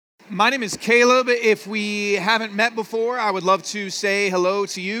My name is Caleb. If we haven't met before, I would love to say hello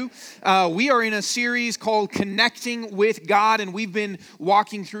to you. We are in a series called Connecting with God, and we've been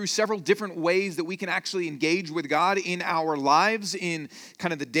walking through several different ways that we can actually engage with God in our lives, in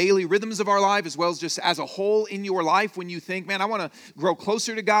kind of the daily rhythms of our life, as well as just as a whole in your life. When you think, man, I want to grow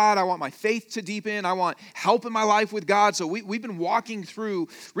closer to God, I want my faith to deepen, I want help in my life with God. So we've been walking through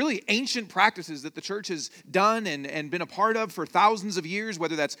really ancient practices that the church has done and been a part of for thousands of years,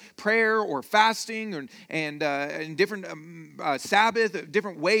 whether that's prayer or fasting and different Sabbath,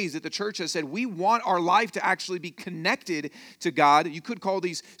 different ways that the church has said we want our life to actually be connected to God. You could call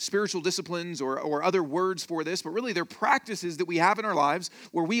these spiritual disciplines or other words for this, but really they're practices that we have in our lives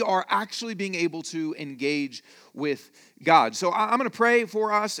where we are actually being able to engage with God. So I'm going to pray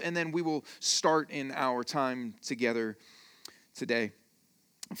for us, and then we will start in our time together today.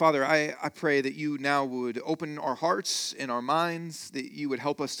 Father, I pray that you now would open our hearts and our minds, that you would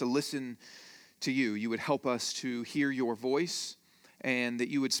help us to listen to you. You would help us to hear your voice, and that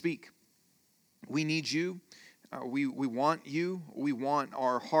you would speak. We need you. We want you. We want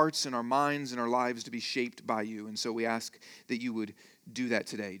our hearts and our minds and our lives to be shaped by you. And so we ask that you would do that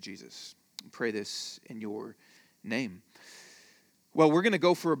today, Jesus. I pray this in your name. Well, we're going to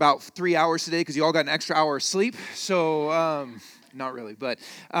go for about 3 hours today because you all got an extra hour of sleep. So, not really, but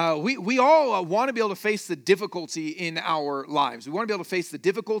we all want to be able to face the difficulty in our lives. We want to be able to face the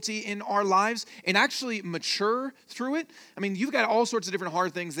difficulty in our lives and actually mature through it. I mean, you've got all sorts of different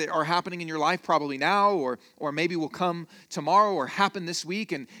hard things that are happening in your life probably now, or maybe will come tomorrow or happen this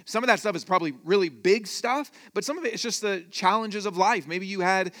week. And some of that stuff is probably really big stuff, but some of it is just the challenges of life. Maybe you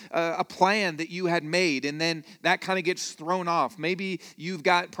had a plan that you had made, and then that kind of gets thrown off. Maybe you've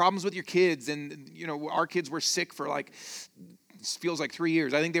got problems with your kids, and our kids were sick for feels like 3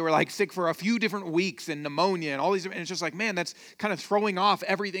 years. I think they were sick for a few different weeks and pneumonia and all these, and it's just man, that's kind of throwing off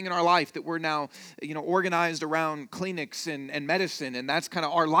everything in our life that we're now, organized around clinics and medicine, and that's kind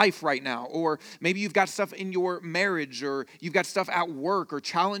of our life right now. Or maybe you've got stuff in your marriage, or you've got stuff at work, or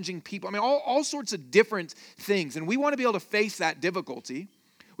challenging people. I mean, all sorts of different things, and we want to be able to face that difficulty.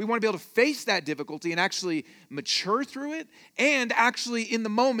 We want to be able to face that difficulty and actually mature through it, and actually in the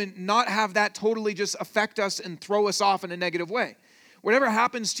moment not have that totally just affect us and throw us off in a negative way. Whatever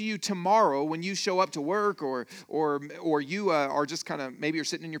happens to you tomorrow when you show up to work, or you are just kind of, maybe you're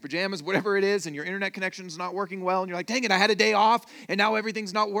sitting in your pajamas, whatever it is, and your internet connection's not working well, and you're like, dang it, I had a day off, and now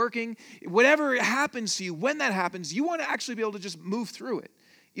everything's not working. Whatever happens to you, when that happens, you want to actually be able to just move through it.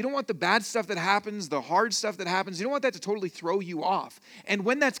 You don't want the bad stuff that happens, the hard stuff that happens, you don't want that to totally throw you off. And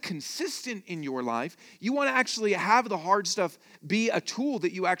when that's consistent in your life, you want to actually have the hard stuff be a tool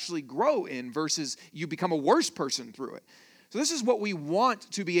that you actually grow in versus you become a worse person through it. So this is what we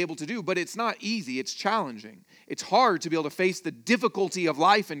want to be able to do, but it's not easy, it's challenging. It's hard to be able to face the difficulty of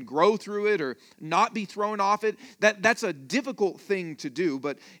life and grow through it or not be thrown off it. That's a difficult thing to do,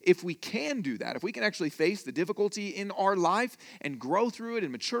 but if we can do that, if we can actually face the difficulty in our life and grow through it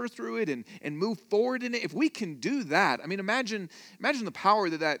and mature through it and move forward in it, if we can do that, I mean, imagine the power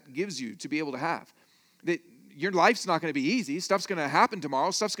that gives you to be able to have. That your life's not going to be easy. Stuff's going to happen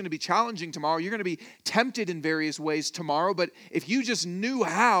tomorrow. Stuff's going to be challenging tomorrow. You're going to be tempted in various ways tomorrow. But if you just knew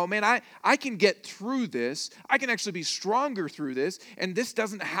how, man, I can get through this. I can actually be stronger through this. And this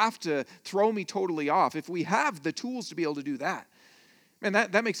doesn't have to throw me totally off. If we have the tools to be able to do that, man,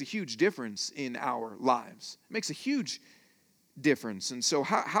 that makes a huge difference in our lives. It makes a huge difference. And so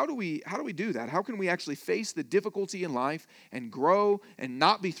how do we do that? How can we actually face the difficulty in life and grow and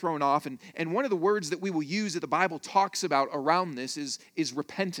not be thrown off? And one of the words that we will use that the Bible talks about around this is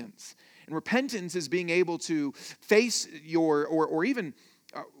repentance. And repentance is being able to face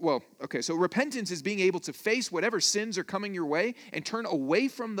so repentance is being able to face whatever sins are coming your way and turn away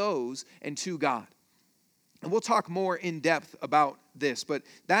from those and to God. And we'll talk more in depth about this, but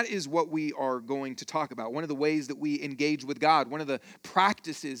that is what we are going to talk about. One of the ways that we engage with God, one of the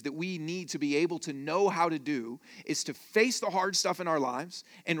practices that we need to be able to know how to do is to face the hard stuff in our lives,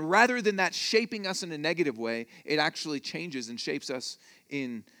 and rather than that shaping us in a negative way, it actually changes and shapes us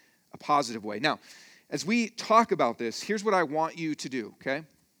in a positive way. Now, as we talk about this, here's what I want you to do, okay?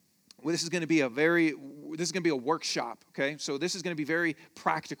 Well, this is going to be a workshop, okay? So this is going to be very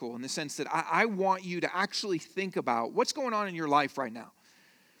practical in the sense that I want you to actually think about what's going on in your life right now.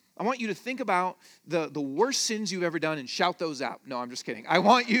 I want you to think about the worst sins you've ever done and shout those out. No, I'm just kidding. I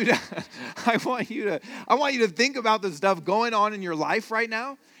want you to think about the stuff going on in your life right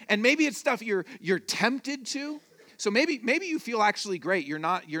now, and maybe it's stuff you're tempted to. So maybe you feel actually great. You're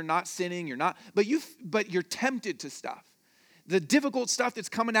not sinning. But you're tempted to stuff the difficult stuff that's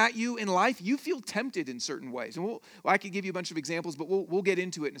coming at you in life, you feel tempted in certain ways. And I could give you a bunch of examples, but we'll get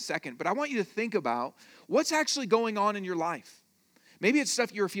into it in a second. But I want you to think about what's actually going on in your life. Maybe it's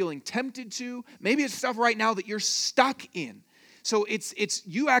stuff you're feeling tempted to. Maybe it's stuff right now that you're stuck in. So it's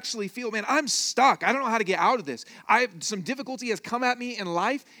you actually feel, man, I'm stuck. I don't know how to get out of this. Some difficulty has come at me in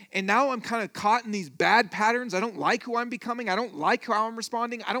life, and now I'm kind of caught in these bad patterns. I don't like who I'm becoming. I don't like how I'm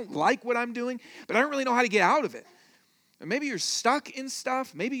responding. I don't like what I'm doing, but I don't really know how to get out of it. And maybe you're stuck in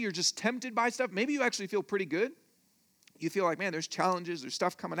stuff. Maybe you're just tempted by stuff. Maybe you actually feel pretty good. You feel like, man, there's challenges, there's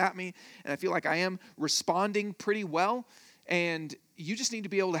stuff coming at me, and I feel like I am responding pretty well. And you just need to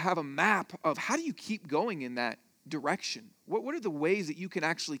be able to have a map of how do you keep going in that direction? What are the ways that you can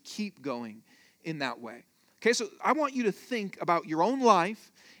actually keep going in that way? Okay, so I want you to think about your own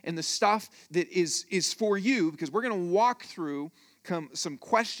life and the stuff that is for you, because we're going to walk through some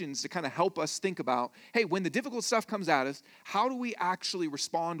questions to kind of help us think about, hey, when the difficult stuff comes at us, how do we actually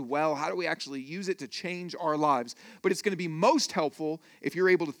respond well? How do we actually use it to change our lives? But it's going to be most helpful if you're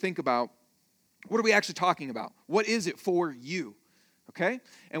able to think about, what are we actually talking about? What is it for you? Okay?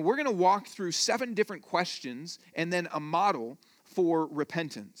 And we're going to walk through 7 different questions and then a model for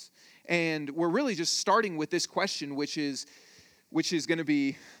repentance. And we're really just starting with this question, which is going to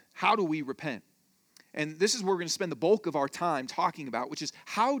be, how do we repent? And this is where we're going to spend the bulk of our time talking about, which is,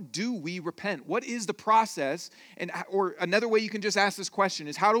 how do we repent? What is the process? Or another way you can just ask this question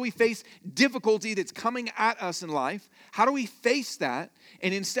is, how do we face difficulty that's coming at us in life? How do we face that?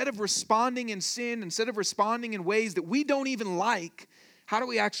 And instead of responding in sin, instead of responding in ways that we don't even like, how do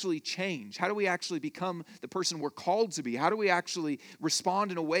we actually change? How do we actually become the person we're called to be? How do we actually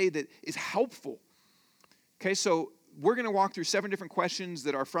respond in a way that is helpful? Okay, so we're going to walk through 7 different questions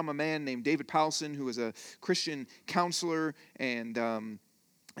that are from a man named David Powlison, who is a Christian counselor and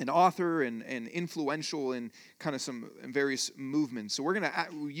an author and influential in kind of some various movements. So we're going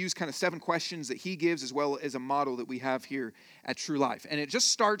to use kind of 7 questions that he gives, as well as a model that we have here at True Life. And it just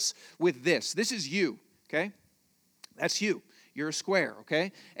starts with this. This is you, okay? That's you. You're a square,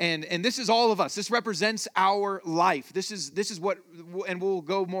 okay? And this is all of us. This represents our life. This is what, and we'll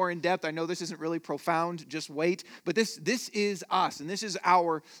go more in depth. I know this isn't really profound, just wait. But this is us, and this is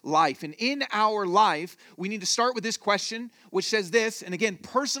our life. And in our life, we need to start with this question, which says this, and again,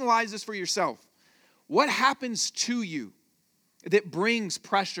 personalize this for yourself. What happens to you that brings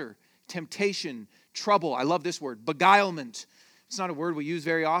pressure, temptation, trouble? I love this word, beguilement. It's not a word we use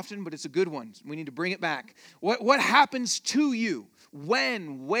very often, but it's a good one. We need to bring it back. What happens to you?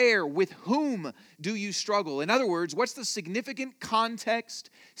 When, where, with whom do you struggle? In other words, what's the significant context,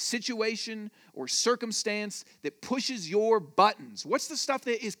 situation, or circumstance that pushes your buttons? What's the stuff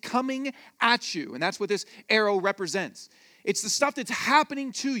that is coming at you? And that's what this arrow represents. It's the stuff that's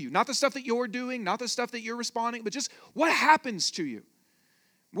happening to you, not the stuff that you're doing, not the stuff that you're responding, but just what happens to you.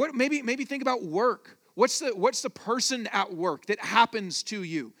 Maybe think about work. What's the person at work that happens to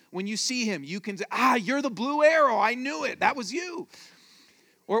you? When you see him, you can say, you're the blue arrow. I knew it. That was you.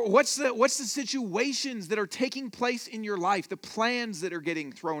 Or what's the situations that are taking place in your life, the plans that are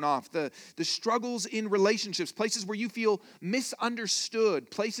getting thrown off, the struggles in relationships, places where you feel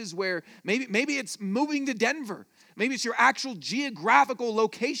misunderstood, places where maybe it's moving to Denver. Maybe it's your actual geographical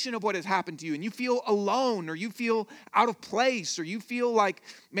location of what has happened to you, and you feel alone, or you feel out of place, or you feel like,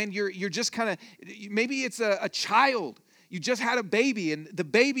 man, you're just kind of, maybe it's a child. You just had a baby, and the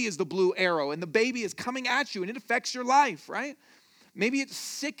baby is the blue arrow, and the baby is coming at you, and it affects your life, right? Maybe it's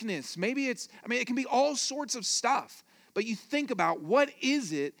sickness. It can be all sorts of stuff. But you think about, what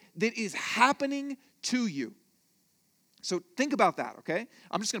is it that is happening to you? So think about that, okay?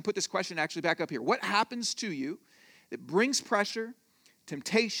 I'm just going to put this question actually back up here. What happens to you that brings pressure,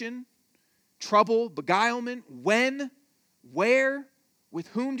 temptation, trouble, beguilement? When, where, with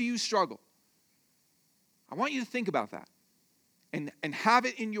whom do you struggle? I want you to think about that and have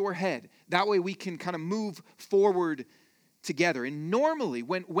it in your head. That way we can kind of move forward together. And normally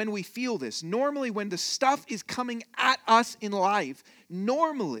when we feel this, normally when the stuff is coming at us in life,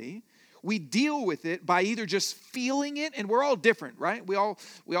 normally we deal with it by either just feeling it, and we're all different, right? We all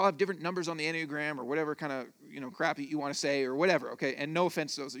have different numbers on the Enneagram, or whatever kind of crap you want to say, or whatever. Okay, and no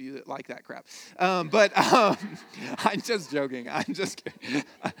offense to those of you that like that crap, but I'm just joking. I'm just kidding.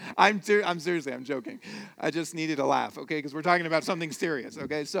 I'm joking. I just needed a laugh, okay, because we're talking about something serious.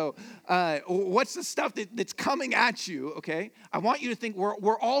 Okay, so what's the stuff that's coming at you? Okay, I want you to think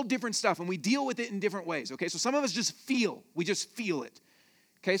we're all different stuff, and we deal with it in different ways. Okay, so some of us just feel it.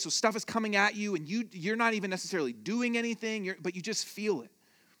 Okay, so stuff is coming at you, and you're not even necessarily doing anything, but you just feel it.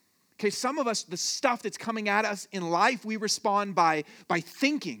 Okay, some of us, the stuff that's coming at us in life, we respond by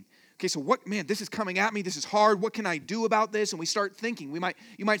thinking. Okay, so this is coming at me. This is hard. What can I do about this? And we start thinking.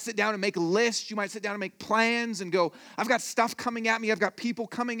 You might sit down and make a list. You might sit down and make plans and go, I've got stuff coming at me. I've got people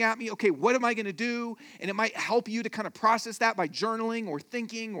coming at me. Okay, what am I going to do? And it might help you to kind of process that by journaling or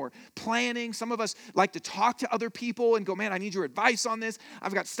thinking or planning. Some of us like to talk to other people and go, man, I need your advice on this.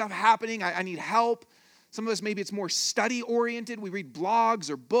 I've got stuff happening. I need help. Some of us, maybe it's more study-oriented. We read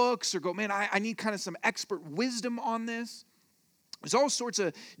blogs or books or go, man, I need kind of some expert wisdom on this. There's all sorts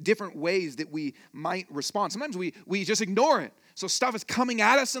of different ways that we might respond. Sometimes we just ignore it. So stuff is coming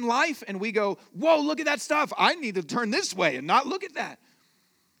at us in life, and we go, whoa, look at that stuff. I need to turn this way and not look at that.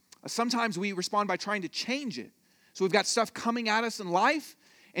 Sometimes we respond by trying to change it. So we've got stuff coming at us in life,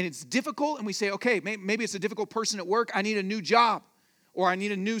 and it's difficult, and we say, okay, maybe it's a difficult person at work. I need a new job, or I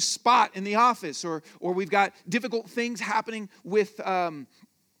need a new spot in the office, or we've got difficult things happening with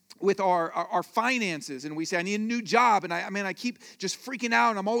our finances, and we say, I need a new job, and I keep just freaking out,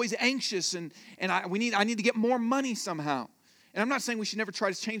 and I'm always anxious, and I need to get more money somehow. And I'm not saying we should never try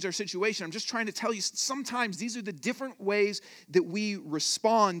to change our situation. I'm just trying to tell you sometimes these are the different ways that we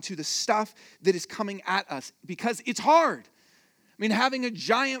respond to the stuff that is coming at us because it's hard. I mean, having a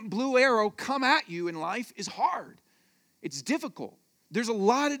giant blue arrow come at you in life is hard. It's difficult. There's a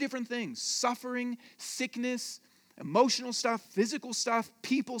lot of different things: suffering, sickness, emotional stuff, physical stuff,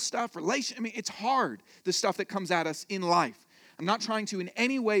 people stuff, it's hard, the stuff that comes at us in life. I'm not trying to in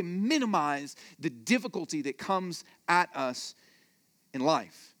any way minimize the difficulty that comes at us in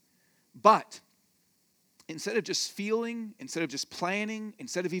life. But instead of just feeling, instead of just planning,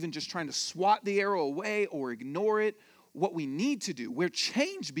 instead of even just trying to swat the arrow away or ignore it, what we need to do, where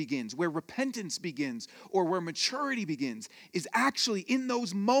change begins, where repentance begins, or where maturity begins, is actually in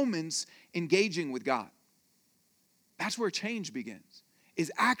those moments engaging with God. That's where change begins,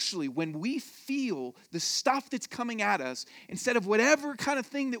 is actually when we feel the stuff that's coming at us, instead of whatever kind of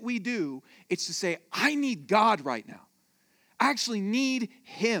thing that we do, it's to say, I need God right now. I actually need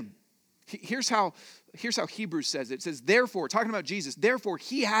Him. Here's how Hebrews says it. It says, therefore, talking about Jesus, therefore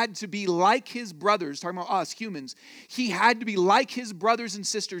he had to be like his brothers, talking about us humans. He had to be like his brothers and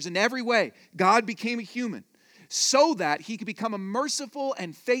sisters in every way. God became a human so that he could become a merciful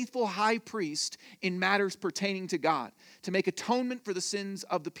and faithful high priest in matters pertaining to God, to make atonement for the sins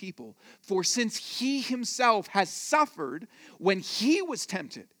of the people. For since he himself has suffered when he was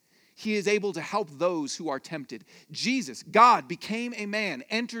tempted, he is able to help those who are tempted. Jesus, God, became a man,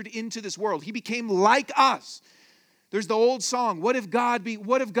 entered into this world. He became like us. There's the old song, what if God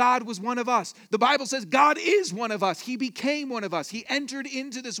was one of us? The Bible says God is one of us. He became one of us. He entered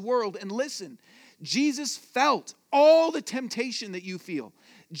into this world. And listen, Jesus felt all the temptation that you feel.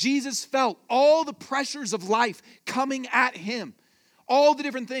 Jesus felt all the pressures of life coming at him. All the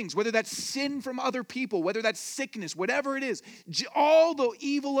different things, whether that's sin from other people, whether that's sickness, whatever it is, all the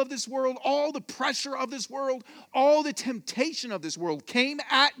evil of this world, all the pressure of this world, all the temptation of this world came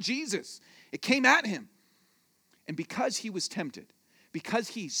at Jesus. It came at him. And because he was tempted, because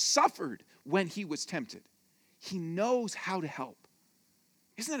he suffered when he was tempted, he knows how to help.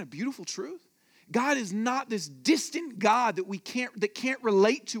 Isn't that a beautiful truth? God is not this distant God that can't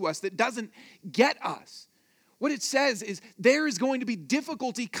relate to us, that doesn't get us. What it says is there is going to be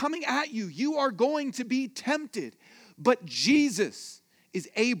difficulty coming at you. You are going to be tempted. But Jesus is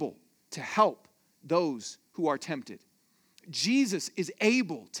able to help those who are tempted. Jesus is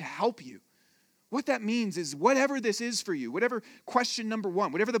able to help you. What that means is whatever this is for you, whatever question number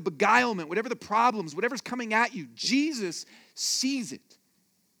one, whatever the beguilement, whatever the problems, whatever's coming at you, Jesus sees it.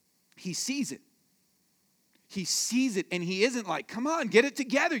 He sees it. He sees it, and he isn't like, come on, get it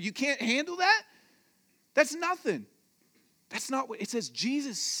together. You can't handle that? That's nothing. That's not what it says.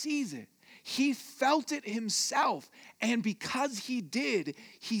 Jesus sees it. He felt it himself. And because he did,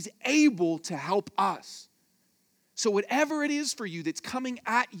 he's able to help us. So whatever it is for you that's coming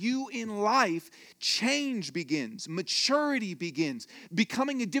at you in life, change begins, maturity begins,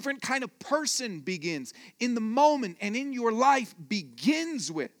 becoming a different kind of person begins in the moment, and in your life begins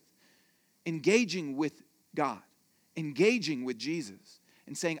with engaging with God, engaging with Jesus,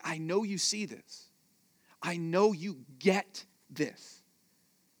 and saying, I know you see this. I know you get this.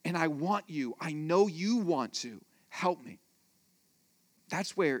 And I know you want to help me.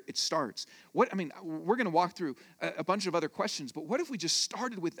 That's where it starts. We're going to walk through a bunch of other questions, but what if we just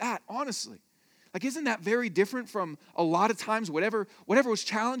started with that, honestly? Like, isn't that very different from a lot of times whatever was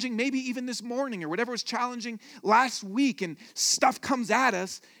challenging, maybe even this morning, or whatever was challenging last week, and stuff comes at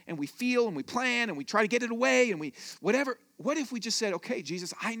us, and we feel, and we plan, and we try to get it away, and whatever. What if we just said, okay,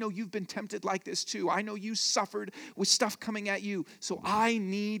 Jesus, I know you've been tempted like this too. I know you suffered with stuff coming at you, so I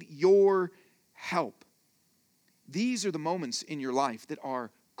need your help. These are the moments in your life that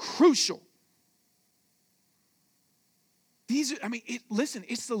are crucial. Listen,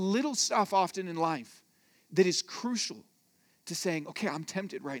 it's the little stuff often in life that is crucial to saying, okay, I'm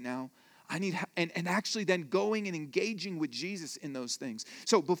tempted right now. And actually then going and engaging with Jesus in those things.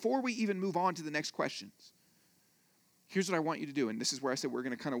 So before we even move on to the next questions, here's what I want you to do. And this is where I said we're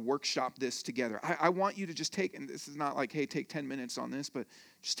going to kind of workshop this together. I want you to just take, and this is not like, hey, take 10 minutes on this, but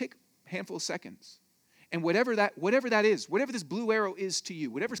just take a handful of seconds. And whatever that is, whatever this blue arrow is to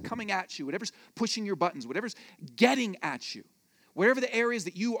you, whatever's coming at you, whatever's pushing your buttons, whatever's getting at you, whatever the areas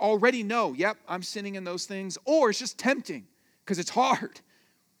that you already know, yep, I'm sinning in those things, or it's just tempting because it's hard.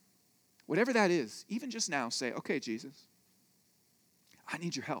 Whatever that is, even just now say, okay, Jesus, I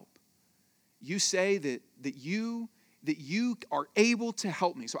need your help. You say that you are able to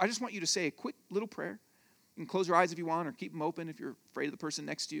help me. So I just want you to say a quick little prayer. You can close your eyes if you want, or keep them open if you're afraid of the person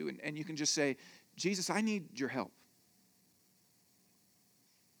next to you, and you can just say, Jesus, I need your help.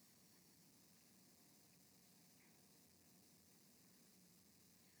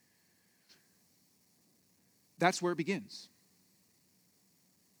 That's where it begins.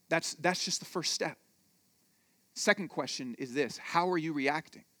 That's just the first step. Second question is this: how are you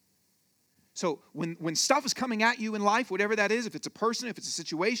reacting? So when stuff is coming at you in life, whatever that is, if it's a person, if it's a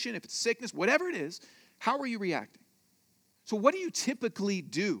situation, if it's sickness, whatever it is, how are you reacting? So what do you typically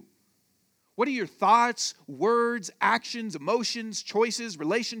do? What are your thoughts, words, actions, emotions, choices,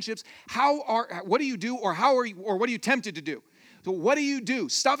 relationships? What do you do, or what are you tempted to do? So what do you do?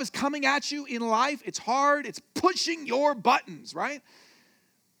 Stuff is coming at you in life. It's hard. It's pushing your buttons, right?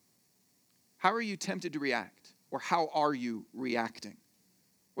 How are you tempted to react? Or how are you reacting?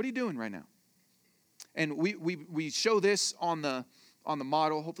 What are you doing right now? And we show this on the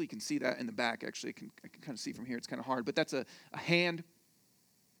model. Hopefully you can see that in the back. Actually, I can kind of see from here. It's kind of hard, but that's a hand.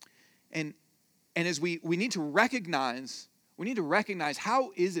 And as we need to recognize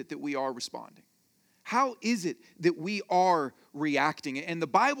how is it that we are responding? How is it that we are reacting? And the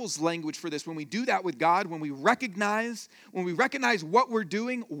Bible's language for this, when we do that with God, when we recognize what we're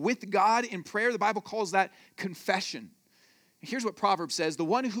doing with God in prayer, the Bible calls that confession. Here's what Proverbs says: the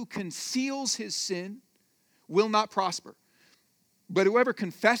one who conceals his sin will not prosper, but whoever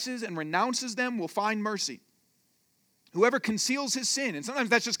confesses and renounces them will find mercy. Whoever conceals his sin, and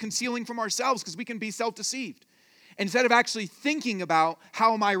sometimes that's just concealing from ourselves because we can be self-deceived. Instead of actually thinking about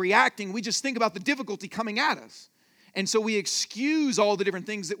how am I reacting, we just think about the difficulty coming at us. And so we excuse all the different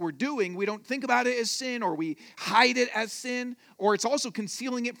things that we're doing. We don't think about it as sin, or we hide it as sin, or it's also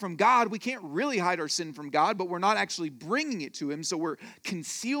concealing it from God. We can't really hide our sin from God, but we're not actually bringing it to him, so we're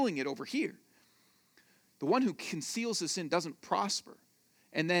concealing it over here. The one who conceals his sin doesn't prosper.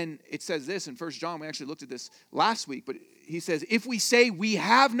 And then it says this in 1 John, we actually looked at this last week, but he says, if we say we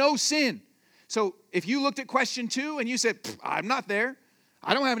have no sin. So if you looked at question 2 and you said, I'm not there,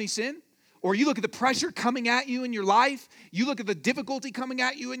 I don't have any sin, or you look at the pressure coming at you in your life, you look at the difficulty coming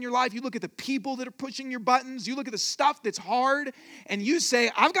at you in your life, you look at the people that are pushing your buttons, you look at the stuff that's hard, and you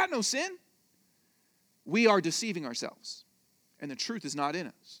say, I've got no sin, we are deceiving ourselves, and the truth is not in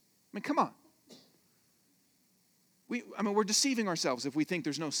us. I mean, come on. We're deceiving ourselves if we think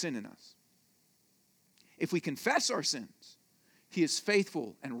there's no sin in us. If we confess our sins, he is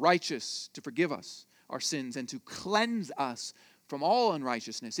faithful and righteous to forgive us our sins and to cleanse us from all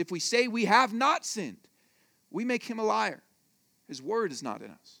unrighteousness. If we say we have not sinned, we make him a liar. His word is not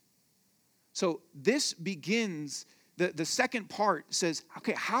in us. So this begins, the second part says,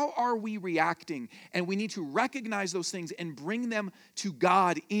 okay, how are we reacting? And we need to recognize those things and bring them to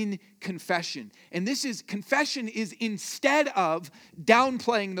God in confession. And confession is instead of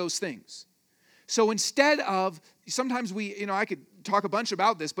downplaying those things. So instead of, sometimes I could talk a bunch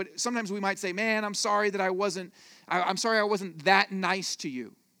about this, but sometimes we might say, man, I'm sorry I wasn't that nice to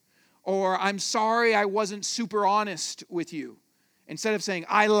you. Or I'm sorry I wasn't super honest with you. Instead of saying,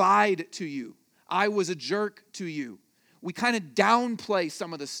 I lied to you. I was a jerk to you. We kind of downplay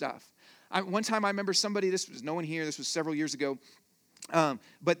some of the stuff. One time I remember somebody, this was no one here, this was several years ago,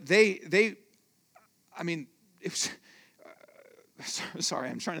 but it was, sorry,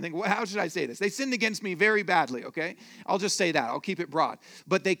 I'm trying to think, how should I say this? They sinned against me very badly, okay? I'll just say that. I'll keep it broad.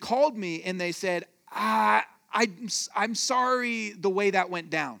 But they called me and they said, I'm sorry the way that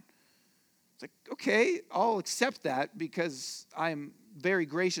went down. It's like, okay, I'll accept that because I'm very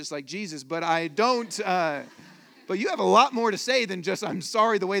gracious like Jesus, but I don't... But you have a lot more to say than just, I'm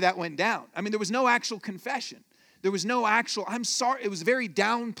sorry the way that went down. I mean, there was no actual confession. There was no actual, I'm sorry. It was very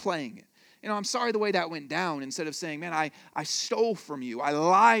downplaying it. I'm sorry the way that went down, instead of saying, man, I stole from you. I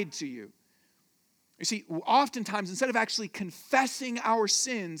lied to you. You see, oftentimes, instead of actually confessing our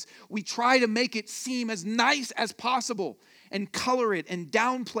sins, we try to make it seem as nice as possible and color it and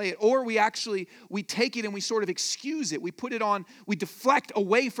downplay it, or we take it and we sort of excuse it. We put it on, we deflect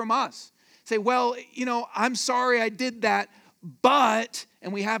away from us. Say, well, I'm sorry I did that, but,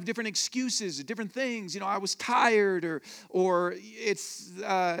 and we have different excuses, different things. I was tired, or it's,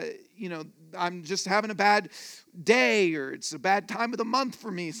 I'm just having a bad day, or it's a bad time of the month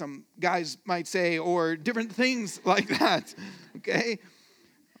for me, some guys might say, or different things like that, okay?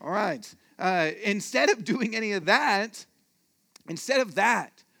 All right. Instead of doing any of that,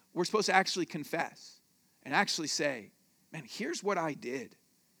 we're supposed to actually confess and actually say, man, here's what I did.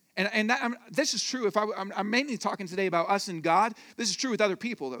 This is true. I'm mainly talking today about us and God. This is true with other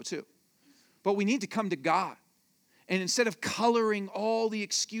people, though, too. But we need to come to God. And instead of coloring all the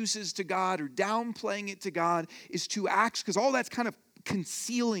excuses to God or downplaying it to God, is to act, because all that's kind of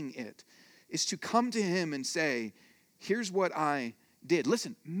concealing it, is to come to Him and say, here's what I did.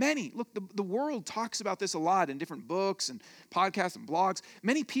 Listen, the world talks about this a lot in different books and podcasts and blogs.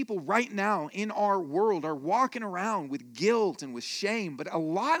 Many people right now in our world are walking around with guilt and with shame, but a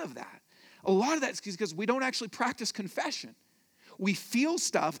lot of that is because we don't actually practice confession. We feel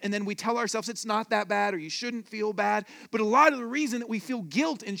stuff and then we tell ourselves it's not that bad or you shouldn't feel bad, but a lot of the reason that we feel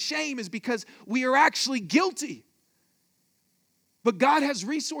guilt and shame is because we are actually guilty. But God has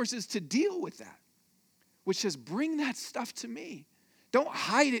resources to deal with that, which says, bring that stuff to me. Don't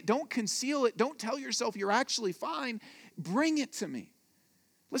hide it. Don't conceal it. Don't tell yourself you're actually fine. Bring it to me.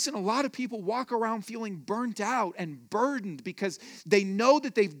 Listen, a lot of people walk around feeling burnt out and burdened because they know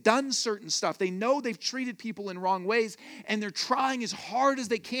that they've done certain stuff. They know they've treated people in wrong ways, and they're trying as hard as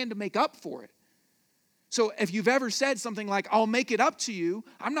they can to make up for it. So if you've ever said something like, I'll make it up to you,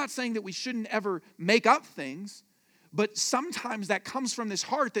 I'm not saying that we shouldn't ever make up things. But sometimes that comes from this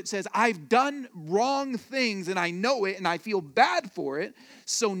heart that says, I've done wrong things and I know it and I feel bad for it.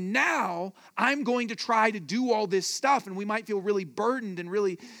 So now I'm going to try to do all this stuff. And we might feel really burdened and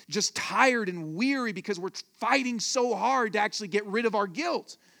really just tired and weary because we're fighting so hard to actually get rid of our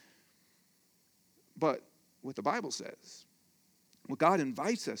guilt. But what the Bible says, what God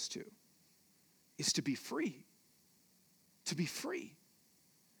invites us to, is to be free. To be free.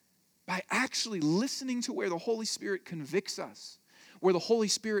 By actually listening to where the Holy Spirit convicts us, where the Holy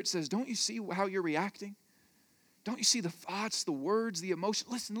Spirit says, don't you see how you're reacting? Don't you see the thoughts, the words, the emotion?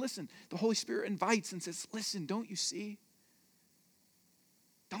 Listen. The Holy Spirit invites and says, listen, don't you see?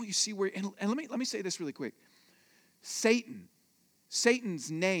 Don't you see where, and let me say this really quick.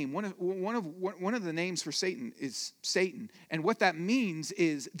 Satan's name, one of the names for Satan is Satan. And what that means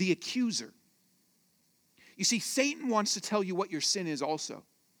is the accuser. You see, Satan wants to tell you what your sin is also.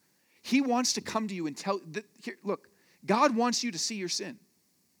 He wants to come to you and tell, look, God wants you to see your sin,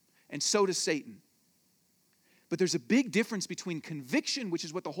 and so does Satan. But there's a big difference between conviction, which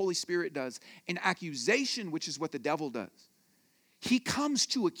is what the Holy Spirit does, and accusation, which is what the devil does. He comes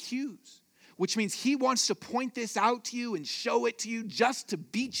to accuse, which means he wants to point this out to you and show it to you just to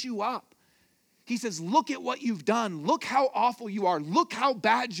beat you up. He says, look at what you've done. Look how awful you are. Look how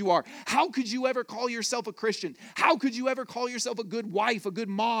bad you are. How could you ever call yourself a Christian? How could you ever call yourself a good wife, a good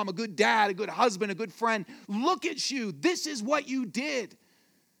mom, a good dad, a good husband, a good friend? Look at you. This is what you did.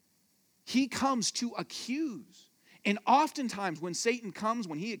 He comes to accuse. And oftentimes when Satan comes,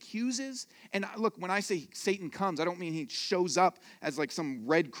 when he accuses, and look, when I say Satan comes, I don't mean he shows up as like some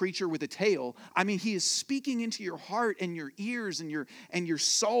red creature with a tail. I mean, he is speaking into your heart and your ears and your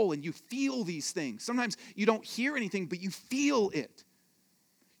soul, and you feel these things. Sometimes you don't hear anything, but you feel it.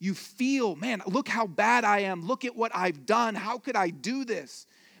 You feel, man, look how bad I am. Look at what I've done. How could I do this?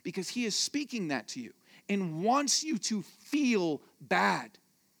 Because he is speaking that to you and wants you to feel bad.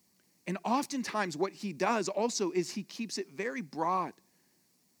 And oftentimes what he does also is he keeps it very broad.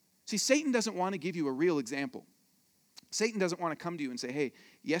 See, Satan doesn't want to give you a real example. Satan doesn't want to come to you and say, hey,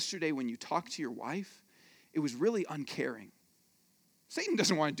 yesterday when you talked to your wife, it was really uncaring. Satan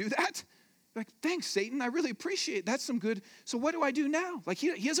doesn't want to do that. Like, thanks, Satan. I really appreciate it. That's some good. So what do I do now? Like,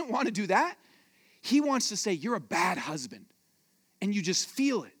 he doesn't want to do that. He wants to say, you're a bad husband. And you just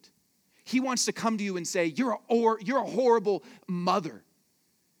feel it. He wants to come to you and say, you're a horrible mother.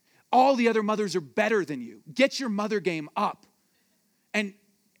 All the other mothers are better than you. Get your mother game up. And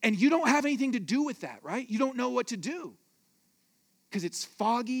you don't have anything to do with that, right? You don't know what to do. Because it's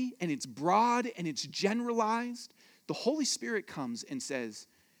foggy and it's broad and it's generalized. The Holy Spirit comes and says,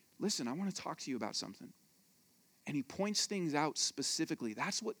 listen, I want to talk to you about something. And he points things out specifically.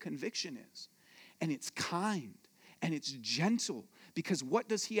 That's what conviction is. And it's kind and it's gentle. Because what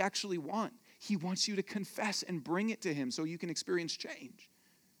does he actually want? He wants you to confess and bring it to him so you can experience change.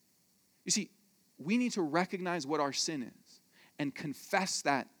 You see, we need to recognize what our sin is and confess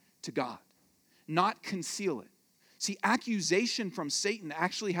that to God, not conceal it. See, accusation from Satan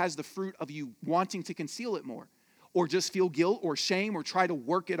actually has the fruit of you wanting to conceal it more, or just feel guilt or shame or try to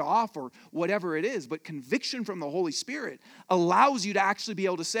work it off or whatever it is. But conviction from the Holy Spirit allows you to actually be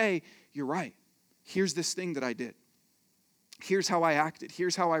able to say, you're right. Here's this thing that I did. Here's how I acted.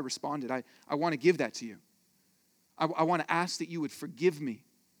 Here's how I responded. I want to give that to you. I want to ask that you would forgive me.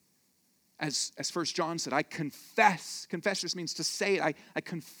 As 1 John said, I confess. Confess just means to say it. I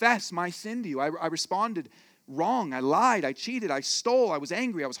confess my sin to you. I responded wrong. I lied. I cheated. I stole. I was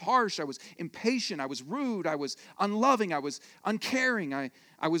angry. I was harsh. I was impatient. I was rude. I was unloving. I was uncaring.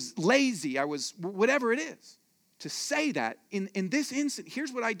 I was lazy. I was whatever it is. To say that in this instant,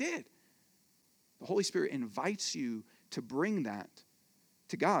 here's what I did. The Holy Spirit invites you to bring that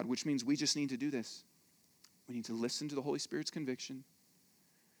to God, which means we just need to do this. We need to listen to the Holy Spirit's conviction,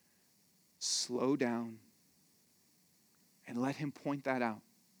 slow down, and let him point that out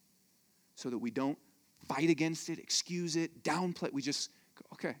so that we don't fight against it, excuse it, downplay. We just go,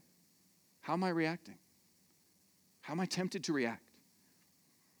 okay, how am I reacting? How am I tempted to react?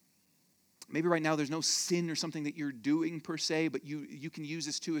 Maybe right now there's no sin or something that you're doing per se, but you can use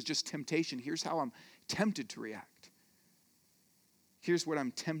this too as just temptation. Here's how I'm tempted to react. Here's what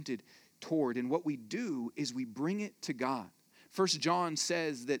I'm tempted toward. And what we do is we bring it to God. 1 John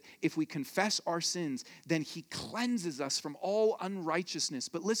says that if we confess our sins, then he cleanses us from all unrighteousness.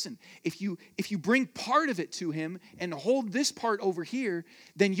 But listen, if you bring part of it to him and hold this part over here,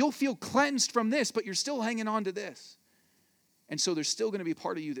 then you'll feel cleansed from this, but you're still hanging on to this. And so there's still going to be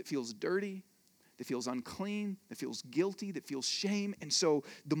part of you that feels dirty, that feels unclean, that feels guilty, that feels shame. And so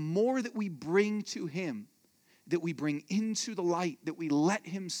the more that we bring to him, that we bring into the light, that we let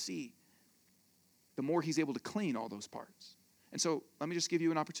him see, the more he's able to clean all those parts. And so let me just give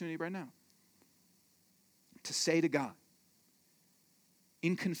you an opportunity right now to say to God,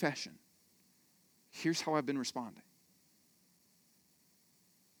 in confession, here's how I've been responding.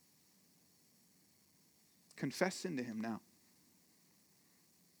 Confess sin to him now.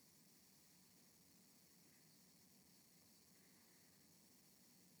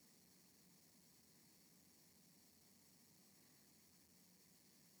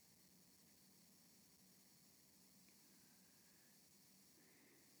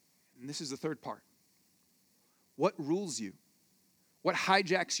 And this is the third part. What rules you? What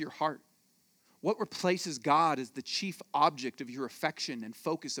hijacks your heart? What replaces God as the chief object of your affection and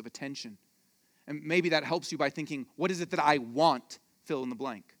focus of attention? And maybe that helps you by thinking, what is it that I want? Fill in the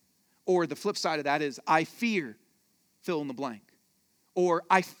blank. Or the flip side of that is, I fear, fill in the blank. Or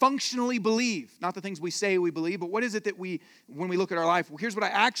I functionally believe, not the things we say we believe, but what is it that when we look at our life, well, here's what I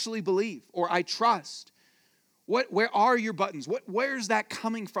actually believe, or I trust. Where are your buttons? Where's that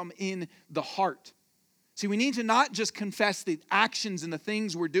coming from in the heart? See, we need to not just confess the actions and the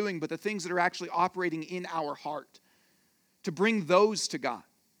things we're doing, but the things that are actually operating in our heart, to bring those to God.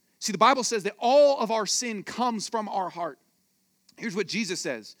 See, the Bible says that all of our sin comes from our heart. Here's what Jesus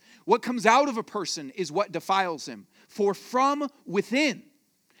says. What comes out of a person is what defiles him. For from within,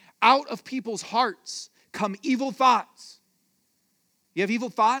 out of people's hearts, come evil thoughts. You have evil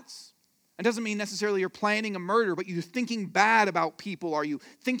thoughts? It doesn't mean necessarily you're planning a murder, but you're thinking bad about people. Are you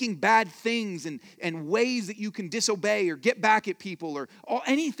thinking bad things and ways that you can disobey or get back at people or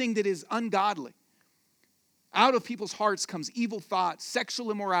anything that is ungodly? Out of people's hearts comes evil thoughts,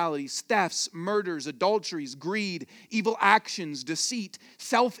 sexual immorality, thefts, murders, adulteries, greed, evil actions, deceit,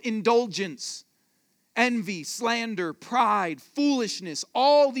 self-indulgence, envy, slander, pride, foolishness.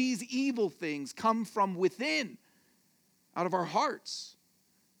 All these evil things come from within, out of our hearts,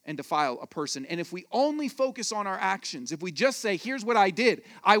 and defile a person. And if we only focus on our actions, if we just say, here's what I did,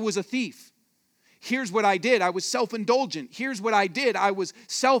 I was a thief. Here's what I did, I was self-indulgent. Here's what I did, I was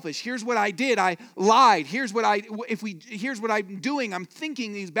selfish. Here's what I did, I lied. Here's what I'm doing, I'm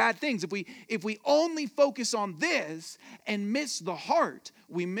thinking these bad things. If we only focus on this and miss the heart,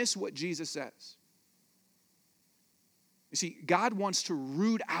 we miss what Jesus says. You see, God wants to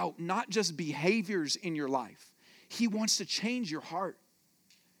root out not just behaviors in your life. He wants to change your heart.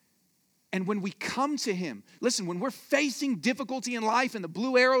 And when we come to him, listen, when we're facing difficulty in life and the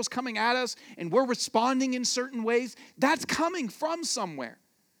blue arrow's coming at us and we're responding in certain ways, that's coming from somewhere.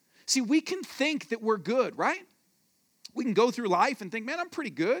 See, we can think that we're good, right? We can go through life and think, man, I'm pretty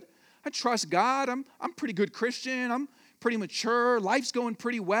good. I trust God. I'm a pretty good Christian. I'm pretty mature. Life's going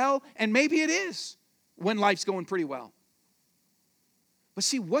pretty well. And maybe it is when life's going pretty well. But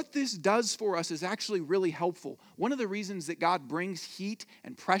see, what this does for us is actually really helpful. One of the reasons that God brings heat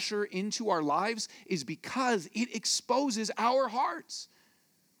and pressure into our lives is because it exposes our hearts.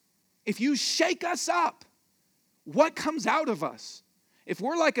 if you shake us up, what comes out of us? If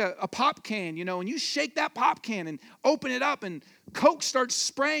we're like a pop can, and you shake that pop can and open it up and Coke starts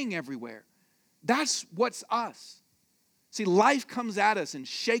spraying everywhere, that's what's us. See, life comes at us and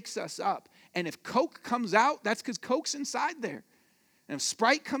shakes us up. And if Coke comes out, that's because Coke's inside there. And if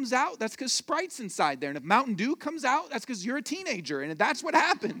Sprite comes out, that's because Sprite's inside there. And if Mountain Dew comes out, that's because you're a teenager. And that's what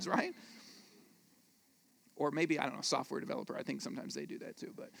happens, right? Or maybe, I don't know, software developer. I think sometimes they do that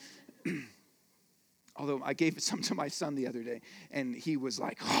too. But although I gave some to my son the other day, and he was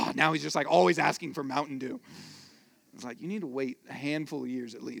like, now he's just like always asking for Mountain Dew. I was like, you need to wait a handful of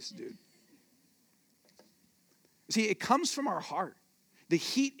years at least, dude. See, it comes from our heart. The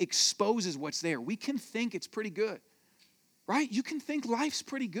heat exposes what's there. We can think it's pretty good, right? You can think life's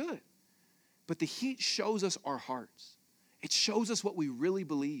pretty good. But the heat shows us our hearts. It shows us what we really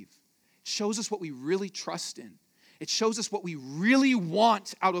believe. It shows us what we really trust in. It shows us what we really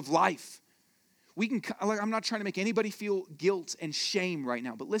want out of life. I'm not trying to make anybody feel guilt and shame right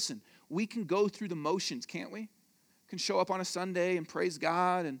now, but listen, we can go through the motions, can't we? We can show up on a Sunday and praise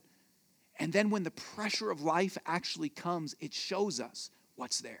God, and then when the pressure of life actually comes, it shows us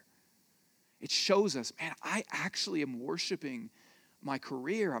what's there. It shows us, man, I actually am worshiping my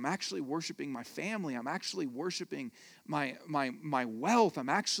career. I'm actually worshiping my family. I'm actually worshiping my wealth. I'm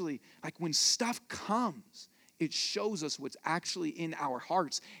actually, like when stuff comes, it shows us what's actually in our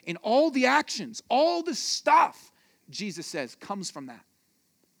hearts. And all the actions, all the stuff, Jesus says, comes from that.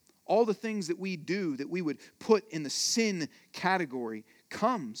 All the things that we do that we would put in the sin category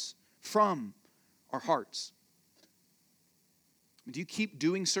comes from our hearts. Do you keep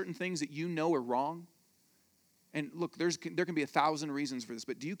doing certain things that you know are wrong? And look, there can be 1,000 reasons for this,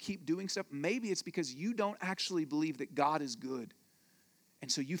 but do you keep doing stuff? Maybe it's because you don't actually believe that God is good.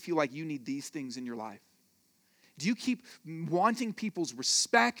 And so you feel like you need these things in your life. Do you keep wanting people's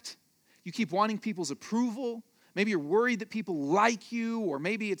respect? You keep wanting people's approval? Maybe you're worried that people like you, or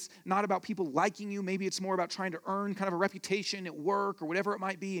maybe it's not about people liking you. Maybe it's more about trying to earn kind of a reputation at work or whatever it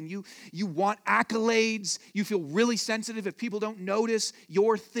might be, and you want accolades. You feel really sensitive if people don't notice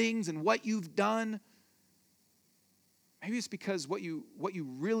your things and what you've done. Maybe it's because what you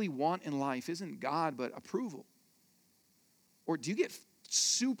really want in life isn't God, but approval. Or do you get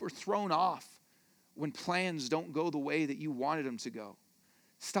super thrown off when plans don't go the way that you wanted them to go?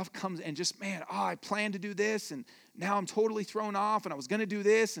 Stuff comes and just, man, I planned to do this, and now I'm totally thrown off, and I was going to do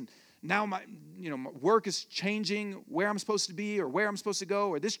this, and now my work is changing where I'm supposed to be or where I'm supposed to go,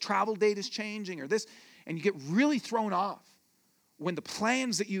 or this travel date is changing, or this, and you get really thrown off when the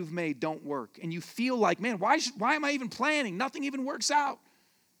plans that you've made don't work, and you feel like, man, why am I even planning? Nothing even works out.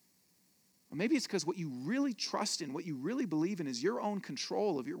 Or maybe it's because what you really trust in, what you really believe in, is your own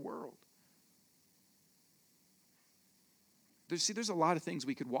control of your world. There's a lot of things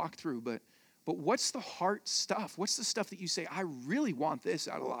we could walk through, but what's the heart stuff? What's the stuff that you say, I really want this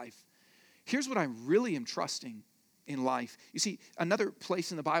out of life? Here's what I really am trusting in life. You see, another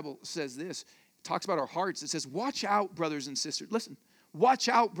place in the Bible says this. It talks about our hearts. It says, watch out, brothers and sisters. Listen, watch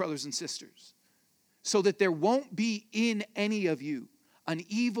out, brothers and sisters, so that there won't be in any of you an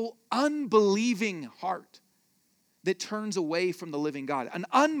evil, unbelieving heart that turns away from the living God. An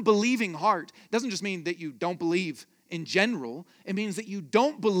unbelieving heart doesn't just mean that you don't believe in general. It means that you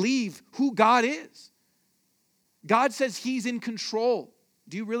don't believe who God is. God says He's in control.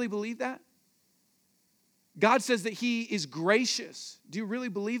 Do you really believe that? God says that He is gracious. Do you really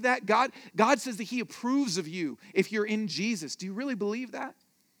believe that? God says that He approves of you if you're in Jesus. Do you really believe that?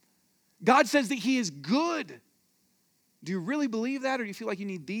 God says that He is good. Do you really believe that, or do you feel like you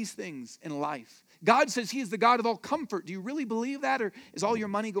need these things in life? God says He is the God of all comfort. Do you really believe that, or is all your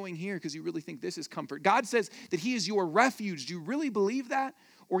money going here because you really think this is comfort? God says that He is your refuge. Do you really believe that,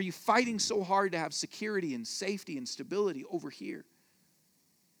 or are you fighting so hard to have security and safety and stability over here?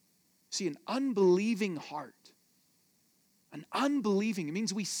 See, an unbelieving heart, it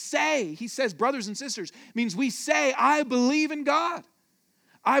means we say, He says, brothers and sisters, it means we say, I believe in God.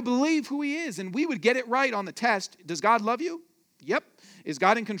 I believe who He is, and we would get it right on the test. Does God love you? Yep. Is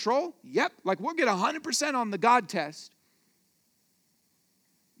God in control? Yep. Like we'll get 100% on the God test.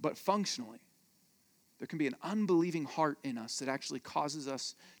 But functionally, there can be an unbelieving heart in us that actually causes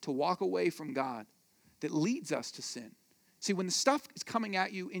us to walk away from God, that leads us to sin. See, when the stuff is coming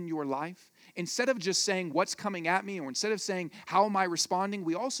at you in your life, instead of just saying what's coming at me, or instead of saying how am I responding,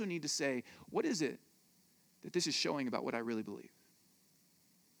 we also need to say, what is it that this is showing about what I really believe?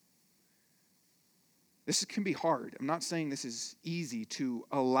 This can be hard. I'm not saying this is easy, to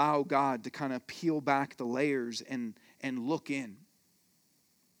allow God to kind of peel back the layers and look in.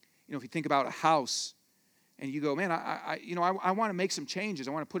 If you think about a house and you go, man, I want to make some changes.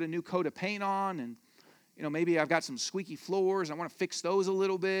 I want to put a new coat of paint on, and maybe I've got some squeaky floors. I want to fix those a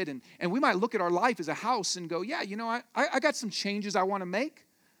little bit. And we might look at our life as a house and go, yeah, I got some changes I want to make.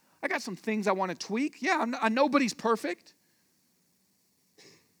 I got some things I want to tweak. Yeah, nobody's perfect.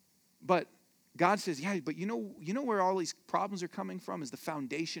 But God says, yeah, but you know where all these problems are coming from is the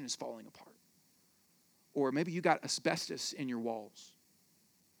foundation is falling apart. Or maybe you got asbestos in your walls.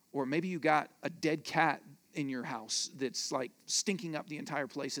 Or maybe you got a dead cat in your house that's like stinking up the entire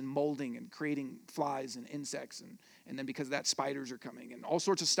place and molding and creating flies and insects. And then because of that, spiders are coming and all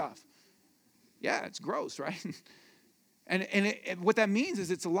sorts of stuff. Yeah, it's gross, right? And what that means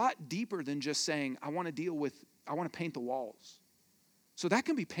is it's a lot deeper than just saying, I want to paint the walls. So that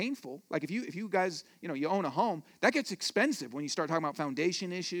can be painful. Like if you guys, you own a home, that gets expensive when you start talking about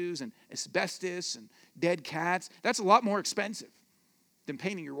foundation issues and asbestos and dead cats. That's a lot more expensive than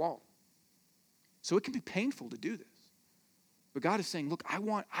painting your wall. So it can be painful to do this. But God is saying, look, I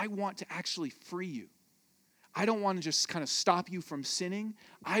want to actually free you. I don't want to just kind of stop you from sinning.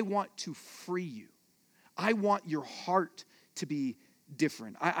 I want to free you. I want your heart to be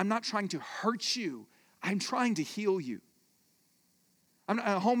different. I'm not trying to hurt you. I'm trying to heal you. I'm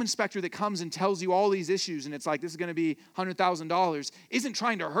a home inspector that comes and tells you all these issues and it's like, this is going to be $100,000, isn't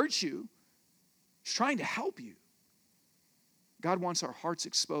trying to hurt you. He's trying to help you. God wants our hearts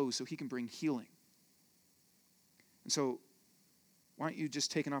exposed so he can bring healing. And so, why don't you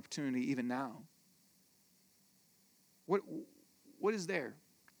just take an opportunity even now? What is there?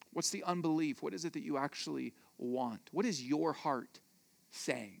 What's the unbelief? What is it that you actually want? What is your heart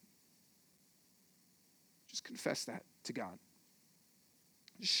saying? Just confess that to God.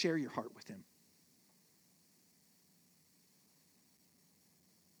 Just share your heart with him.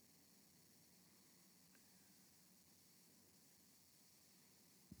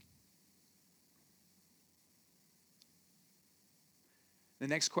 The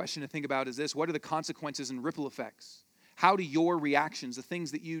next question to think about is this: what are the consequences and ripple effects? How do your reactions, the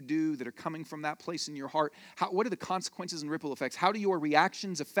things that you do that are coming from that place in your heart, what are the consequences and ripple effects? How do your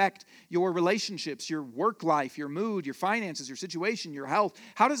reactions affect your relationships, your work life, your mood, your finances, your situation, your health?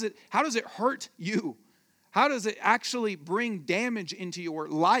 How does it hurt you? How does it actually bring damage into your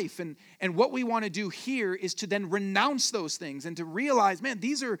life? And what we want to do here is to then renounce those things and to realize, man,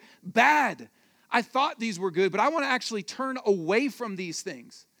 these are bad. I thought these were good, but I want to actually turn away from these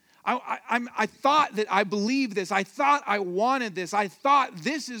things. I thought that I believed this. I thought I wanted this. I thought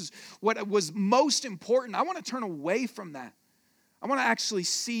this is what was most important. I want to turn away from that. I want to actually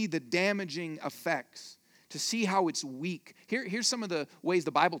see the damaging effects, to see how it's weak. Here's some of the ways the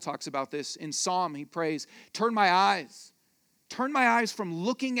Bible talks about this. In Psalm, he prays, turn my eyes from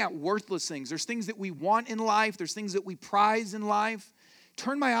looking at worthless things. There's things that we want in life. There's things that we prize in life.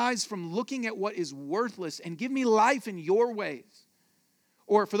 Turn my eyes from looking at what is worthless and give me life in your ways.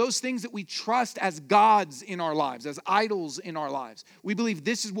 Or for those things that we trust as gods in our lives, as idols in our lives. We believe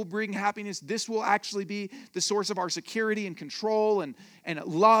this will bring happiness. This will actually be the source of our security and control and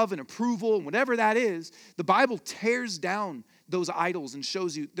love and approval and whatever that is. The Bible tears down those idols and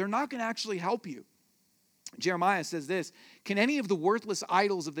shows you they're not going to actually help you. Jeremiah says this: can any of the worthless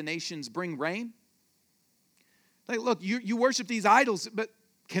idols of the nations bring rain? Like, look, you worship these idols, but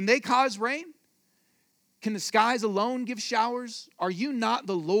can they cause rain? Can the skies alone give showers? Are you not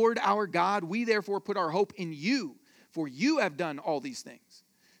the Lord our God? We therefore put our hope in you, for you have done all these things.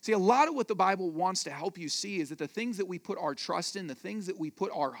 See, a lot of what the Bible wants to help you see is that the things that we put our trust in, the things that we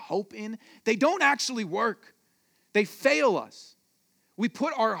put our hope in, they don't actually work. They fail us. We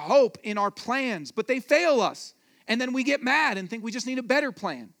put our hope in our plans, but they fail us. And then we get mad and think we just need a better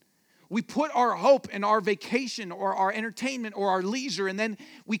plan. We put our hope in our vacation or our entertainment or our leisure, and then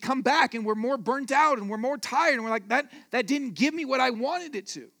we come back and we're more burnt out and we're more tired, and we're like, that didn't give me what I wanted it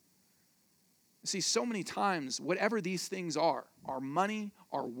to. See, so many times, whatever these things are, our money,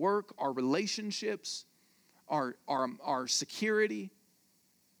 our work, our relationships, our security,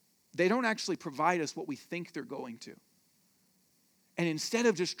 they don't actually provide us what we think they're going to. And instead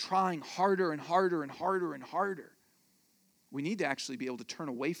of just trying harder and harder and harder and harder, we need to actually be able to turn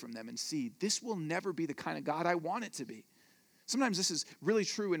away from them and see, this will never be the kind of God I want it to be. Sometimes this is really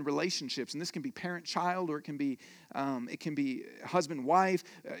true in relationships, and this can be parent-child, or it can be husband-wife.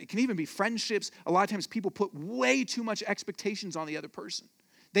 It can even be friendships. A lot of times people put way too much expectations on the other person.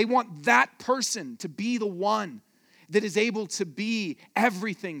 They want that person to be the one that is able to be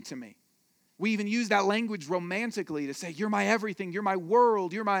everything to me. We even use that language romantically to say, you're my everything, you're my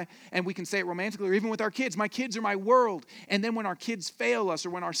world, and we can say it romantically, or even with our kids, my kids are my world. And then when our kids fail us,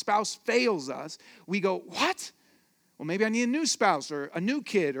 or when our spouse fails us, we go, what? Well, maybe I need a new spouse, or a new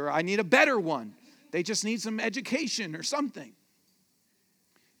kid, or I need a better one. They just need some education or something.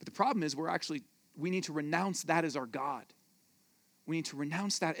 But the problem is we need to renounce that as our God. We need to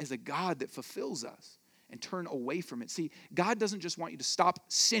renounce that as a God that fulfills us and turn away from it. See, God doesn't just want you to stop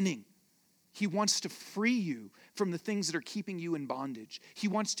sinning. He wants to free you from the things that are keeping you in bondage. He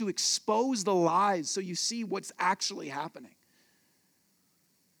wants to expose the lies so you see what's actually happening.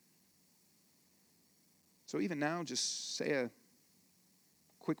 So even now, just say a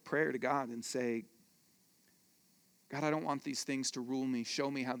quick prayer to God and say, God, I don't want these things to rule me.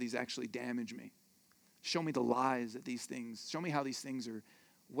 Show me how these actually damage me. Show me the lies that these things, show me how these things are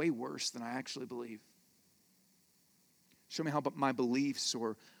way worse than I actually believe. Show me how my beliefs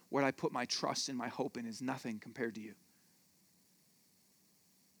or what I put my trust and my hope in is nothing compared to you.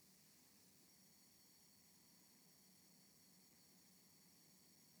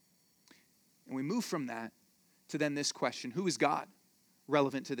 And we move from that to then this question: who is God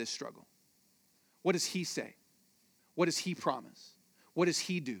relevant to this struggle? What does he say? What does he promise? What does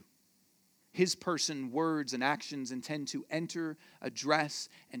he do? His person, words, and actions intend to enter, address,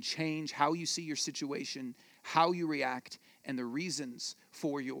 and change how you see your situation, how you react, and the reasons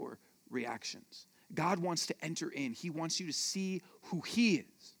for your reactions. God wants to enter in. He wants you to see who he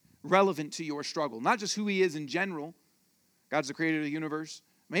is relevant to your struggle. Not just who he is in general. God's the creator of the universe.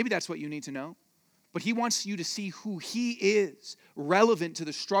 Maybe that's what you need to know. But he wants you to see who he is relevant to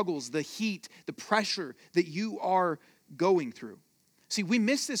the struggles, the heat, the pressure that you are going through. See, we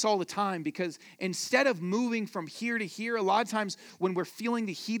miss this all the time because instead of moving from here to here, a lot of times when we're feeling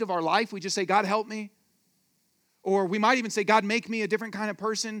the heat of our life, we just say, God, help me. Or we might even say, God, make me a different kind of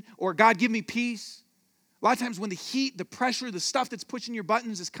person. Or God, give me peace. A lot of times when the heat, the pressure, the stuff that's pushing your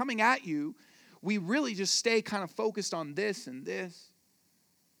buttons is coming at you, we really just stay kind of focused on this and this.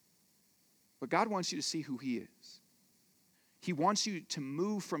 But God wants you to see who he is. He wants you to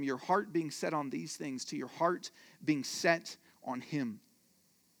move from your heart being set on these things to your heart being set on him,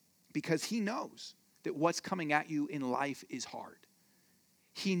 because he knows that what's coming at you in life is hard.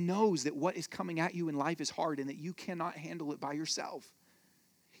 He knows that what is coming at you in life is hard and that you cannot handle it by yourself.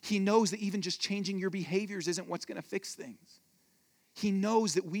 He knows that even just changing your behaviors isn't what's going to fix things. He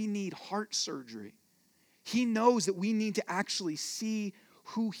knows that we need heart surgery. He knows that we need to actually see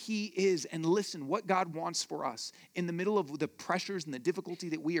who he is and listen what God wants for us in the middle of the pressures and the difficulty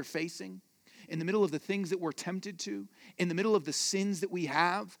that we are facing. In the middle of the things that we're tempted to, in the middle of the sins that we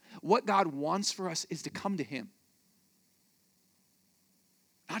have, what God wants for us is to come to him.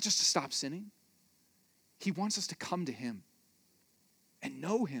 Not just to stop sinning. He wants us to come to him and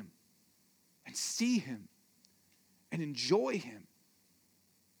know him and see him and enjoy him.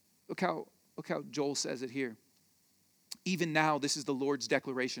 Look how Joel says it here. Even now, this is the Lord's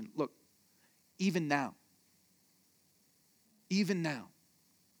declaration. Look, even now,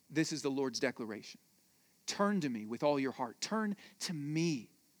 this is the Lord's declaration. Turn to me with all your heart. Turn to me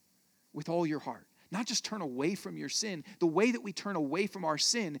with all your heart. Not just turn away from your sin. The way that we turn away from our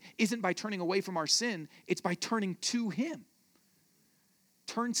sin isn't by turning away from our sin. It's by turning to him.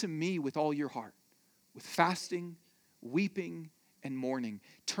 Turn to me with all your heart. With fasting, weeping, and mourning.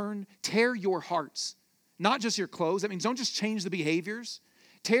 Tear your hearts. Not just your clothes. That means don't just change the behaviors.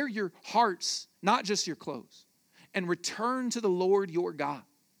 Tear your hearts, not just your clothes. And return to the Lord your God.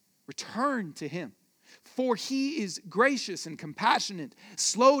 Return to him. For he is gracious and compassionate,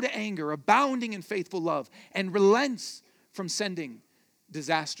 slow to anger, abounding in faithful love, and relents from sending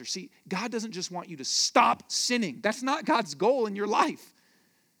disaster. See, God doesn't just want you to stop sinning. That's not God's goal in your life.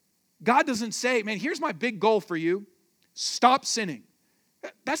 God doesn't say, man, here's my big goal for you. Stop sinning.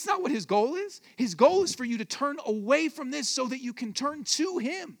 That's not what his goal is. His goal is for you to turn away from this so that you can turn to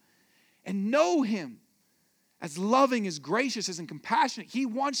him and know him. As loving, as gracious, as compassionate. He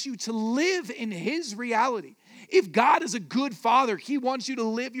wants you to live in his reality. If God is a good father, he wants you to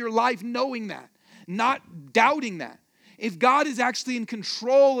live your life knowing that, not doubting that. If God is actually in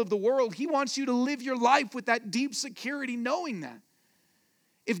control of the world, he wants you to live your life with that deep security knowing that.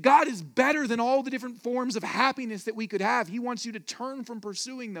 If God is better than all the different forms of happiness that we could have, he wants you to turn from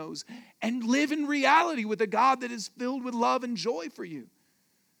pursuing those and live in reality with a God that is filled with love and joy for you.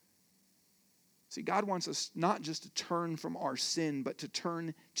 See, God wants us not just to turn from our sin, but to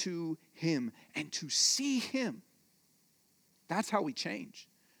turn to him and to see him. That's how we change.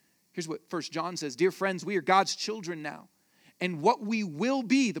 Here's what 1 John says. Dear friends, we are God's children now. And what we will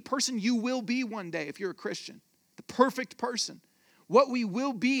be, the person you will be one day if you're a Christian, the perfect person, what we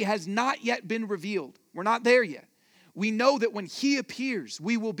will be has not yet been revealed. We're not there yet. We know that when he appears,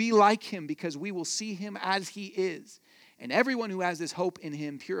 we will be like him because we will see him as he is. And everyone who has this hope in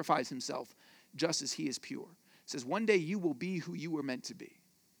him purifies himself just as he is pure. It says one day you will be who you were meant to be.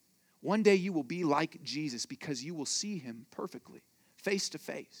 One day you will be like Jesus because you will see him perfectly, face to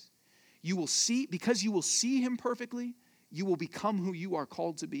face. Because you will see him perfectly, you will become who you are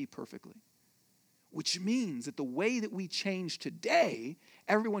called to be perfectly. Which means that the way that we change today,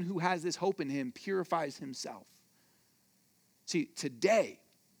 everyone who has this hope in him purifies himself. See, today,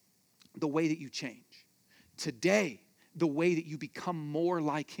 the way that you change, today, the way that you become more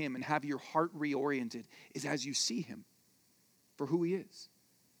like him and have your heart reoriented is as you see him for who he is.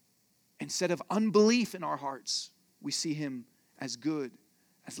 Instead of unbelief in our hearts, we see him as good,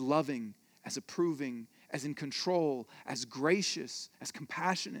 as loving, as approving, as in control, as gracious, as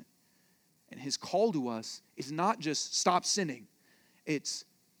compassionate. And his call to us is not just stop sinning. It's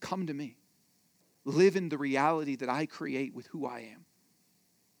come to me. Live in the reality that I create with who I am.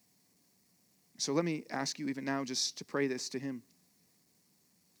 So let me ask you even now just to pray this to him.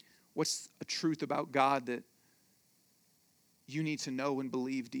 What's a truth about God that you need to know and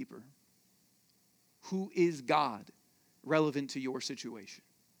believe deeper? Who is God relevant to your situation?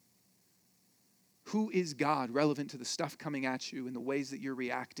 Who is God relevant to the stuff coming at you and the ways that you're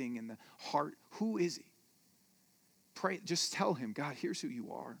reacting and the heart? Who is he? Pray, just tell him, God, here's who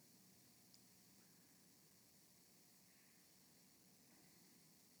you are.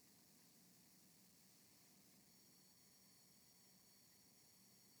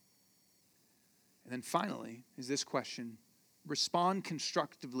 And then finally is this question. Respond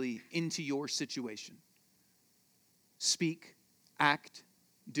constructively into your situation. Speak, act,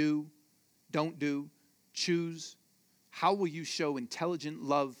 do, don't do, choose. How will you show intelligent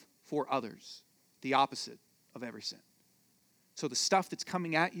love for others? The opposite of every sin. So the stuff that's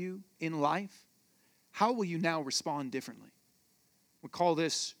coming at you in life, how will you now respond differently? We call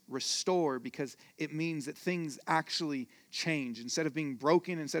this restore because it means that things actually change. Instead of being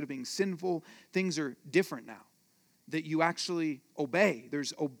broken, instead of being sinful, things are different now. That you actually obey.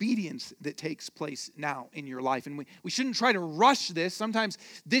 There's obedience that takes place now in your life. And we shouldn't try to rush this. Sometimes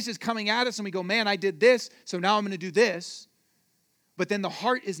this is coming at us and we go, man, I did this, so now I'm going to do this. But then the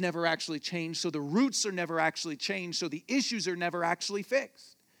heart is never actually changed, so the roots are never actually changed, so the issues are never actually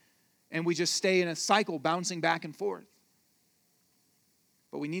fixed. And we just stay in a cycle bouncing back and forth.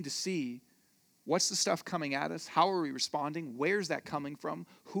 But we need to see what's the stuff coming at us? How are we responding? Where's that coming from?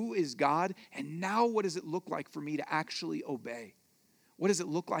 Who is God? And now what does it look like for me to actually obey? What does it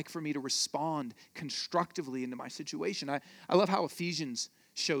look like for me to respond constructively into my situation? I love how Ephesians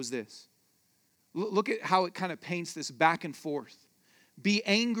shows this. Look at how it kind of paints this back and forth. Be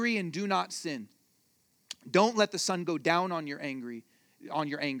angry and do not sin. Don't let the sun go down on your anger, and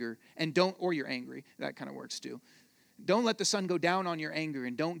you're angry. That kind of works too. Don't let the sun go down on your anger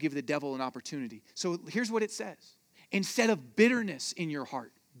and don't give the devil an opportunity. So here's what it says. Instead of bitterness in your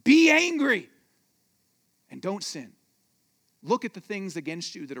heart, be angry and don't sin. Look at the things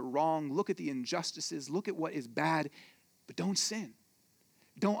against you that are wrong. Look at the injustices. Look at what is bad, but don't sin.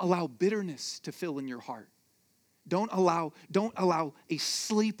 Don't allow bitterness to fill in your heart. Don't allow a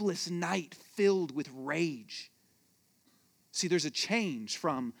sleepless night filled with rage. See, there's a change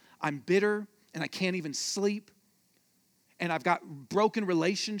from I'm bitter and I can't even sleep, and I've got broken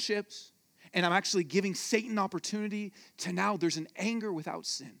relationships, and I'm actually giving Satan opportunity, to now there's an anger without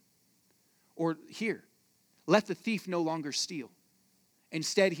sin. Or here, let the thief no longer steal.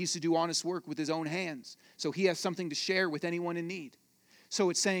 Instead, he's to do honest work with his own hands, so he has something to share with anyone in need.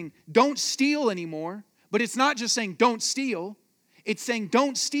 So it's saying, don't steal anymore, but it's not just saying don't steal. It's saying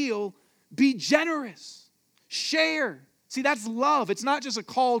don't steal, be generous, share. See, that's love. It's not just a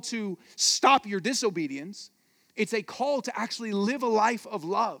call to stop your disobedience. It's a call to actually live a life of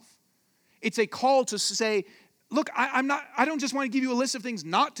love. It's a call to say, look, I don't just want to give you a list of things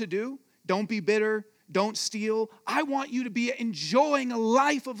not to do. Don't be bitter. Don't steal. I want you to be enjoying a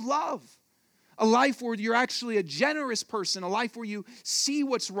life of love. A life where you're actually a generous person. A life where you see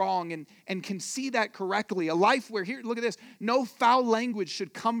what's wrong and can see that correctly. A life where, here, look at this. No foul language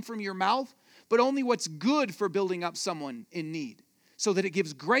should come from your mouth, but only what's good for building up someone in need, so that it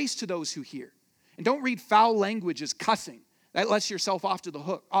gives grace to those who hear. And don't read foul language as cussing. That lets yourself off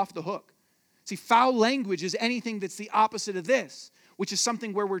the hook. See, foul language is anything that's the opposite of this, which is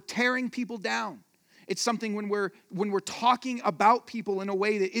something where we're tearing people down. It's something when we're talking about people in a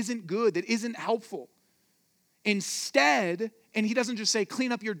way that isn't good, that isn't helpful. Instead, and he doesn't just say,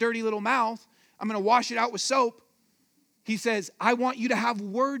 clean up your dirty little mouth, I'm going to wash it out with soap. He says, I want you to have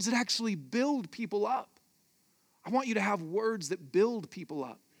words that actually build people up. I want you to have words that build people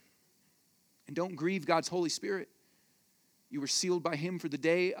up. And don't grieve God's Holy Spirit. You were sealed by him for the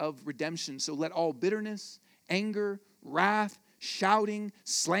day of redemption. So let all bitterness, anger, wrath, shouting,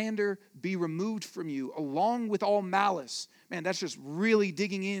 slander be removed from you, along with all malice. Man, that's just really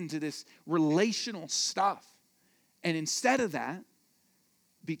digging into this relational stuff. And instead of that,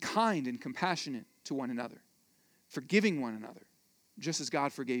 be kind and compassionate to one another, forgiving one another, just as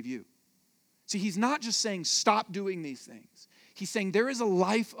God forgave you. See, he's not just saying stop doing these things. He's saying there is a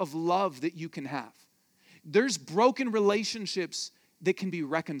life of love that you can have. There's broken relationships that can be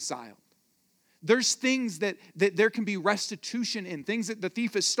reconciled. There's things that there can be restitution in. Things that the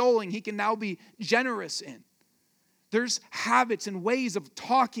thief is stealing, he can now be generous in. There's habits and ways of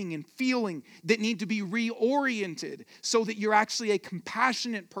talking and feeling that need to be reoriented so that you're actually a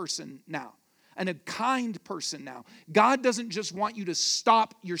compassionate person now and a kind person now. God doesn't just want you to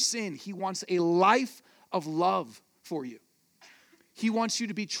stop your sin. He wants a life of love for you. He wants you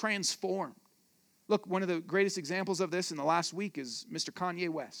to be transformed. Look, one of the greatest examples of this in the last week is Mr. Kanye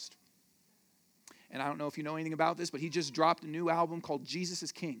West. And I don't know if you know anything about this, but he just dropped a new album called Jesus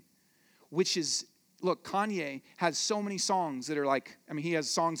is King, which is, look, Kanye has so many songs that are like, he has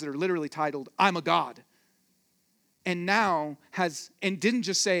songs that are literally titled, I'm a God. And now didn't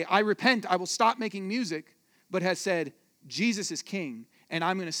just say, I repent, I will stop making music, but has said, Jesus is King, and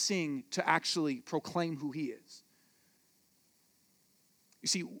I'm going to sing to actually proclaim who he is. You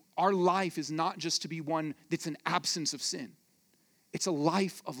see, our life is not just to be one that's an absence of sin. It's a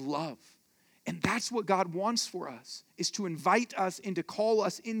life of love. And that's what God wants for us, is to invite us and to call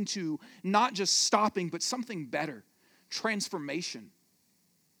us into not just stopping, but something better, transformation.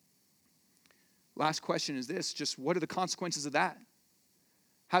 Last question is this, just what are the consequences of that?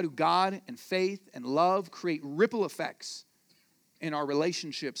 How do God and faith and love create ripple effects in our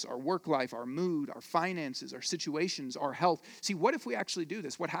relationships, our work life, our mood, our finances, our situations, our health? See, what if we actually do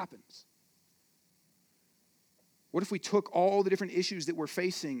this? What happens? What if we took all the different issues that we're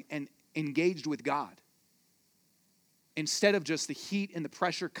facing and engaged with God instead of just the heat and the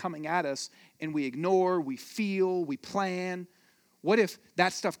pressure coming at us and we ignore, we feel, we plan? What if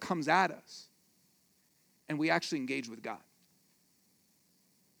that stuff comes at us and we actually engage with God?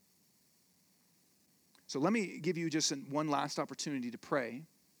 So let me give you just one last opportunity to pray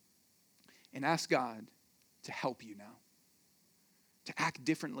and ask God to help you now, to act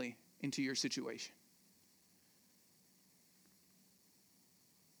differently into your situation.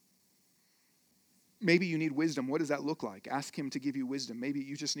 Maybe you need wisdom. What does that look like? Ask him to give you wisdom. Maybe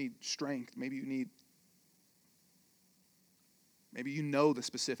you just need strength. Maybe you know the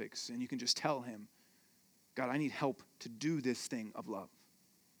specifics and you can just tell him, God, I need help to do this thing of love,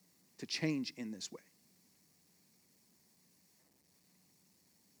 to change in this way.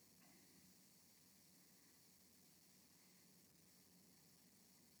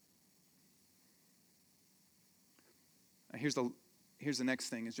 Here's the next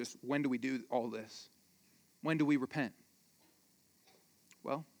thing, is just when do we do all this? When do we repent?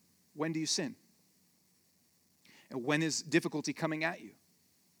 Well, when do you sin? And when is difficulty coming at you?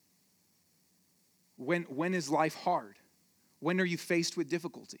 When is life hard? When are you faced with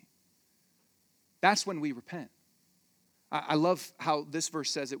difficulty? That's when we repent. I love how this verse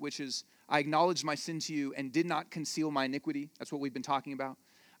says it, which is, I acknowledged my sin to you and did not conceal my iniquity. That's what we've been talking about.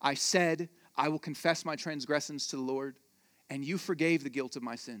 I said, I will confess my transgressions to the Lord, and you forgave the guilt of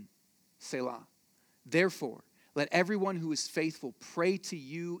my sin. Selah. Therefore, let everyone who is faithful pray to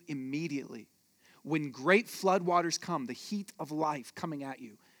you immediately. When great floodwaters come, the heat of life coming at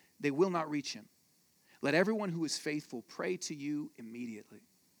you, they will not reach him. Let everyone who is faithful pray to you immediately.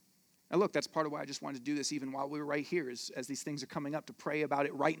 Now look, that's part of why I just wanted to do this even while we were right here, as these things are coming up, to pray about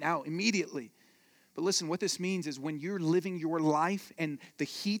it right now, immediately. But listen, what this means is when you're living your life and the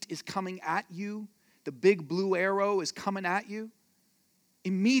heat is coming at you, the big blue arrow is coming at you,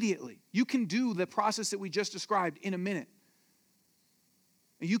 immediately. You can do the process that we just described in a minute.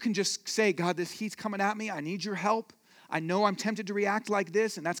 You can just say, God, this heat's coming at me. I need your help. I know I'm tempted to react like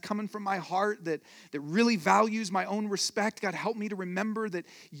this, and that's coming from my heart that really values my own respect. God, help me to remember that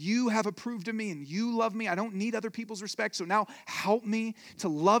you have approved of me and you love me. I don't need other people's respect, so now help me to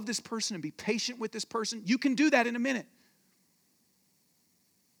love this person and be patient with this person. You can do that in a minute.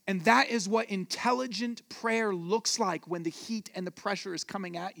 And that is what intelligent prayer looks like when the heat and the pressure is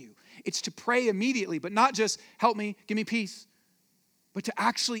coming at you. It's to pray immediately, but not just help me, give me peace, but to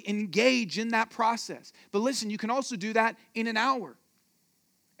actually engage in that process. But listen, you can also do that in an hour.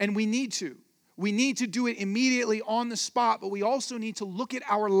 And we need to. We need to do it immediately on the spot, but we also need to look at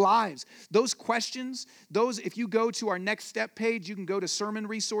our lives. Those questions, if you go to our next step page, you can go to sermon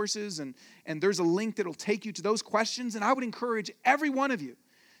resources, and there's a link that'll take you to those questions. And I would encourage every one of you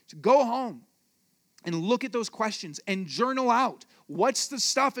to go home and look at those questions and journal out, what's the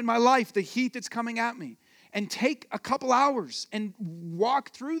stuff in my life, the heat that's coming at me? And take a couple hours and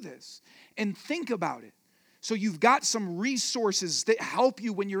walk through this and think about it. So you've got some resources that help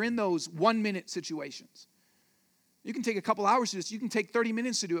you when you're in those 1-minute situations. You can take a couple hours to this. You can take 30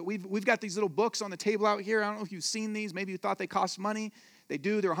 minutes to do it. We've got these little books on the table out here. I don't know if you've seen these. Maybe you thought they cost money. They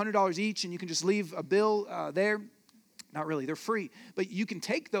do. They're $100 each, and you can just leave a bill there. Not really. They're free. But you can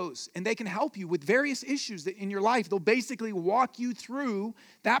take those, and they can help you with various issues that in your life. They'll basically walk you through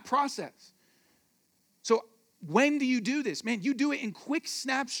that process. So when do you do this? Man, you do it in quick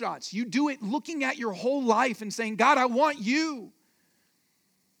snapshots. You do it looking at your whole life and saying, God, I want you.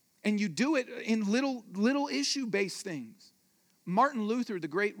 And you do it in little issue-based things. Martin Luther, the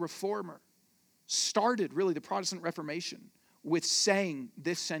great reformer, started really the Protestant Reformation with saying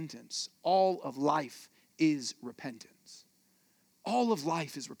this sentence: all of life is repentance. All of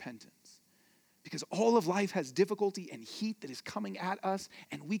life is repentance. Because all of life has difficulty and heat that is coming at us,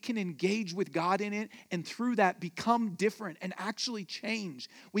 and we can engage with God in it, and through that become different and actually change.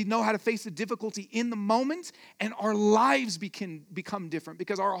 We know how to face the difficulty in the moment, and our lives become different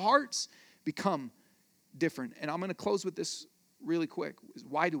because our hearts become different. And I'm going to close with this really quick.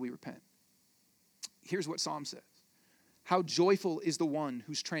 Why do we repent? Here's what Psalm says. How joyful is the one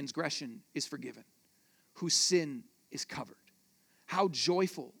whose transgression is forgiven, whose sin is covered. How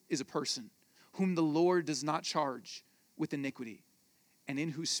joyful is a person whom the Lord does not charge with iniquity, and in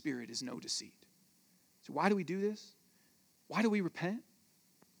whose spirit is no deceit. So why do we do this? Why do we repent?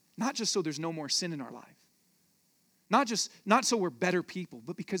 Not just so there's no more sin in our life. Not so we're better people,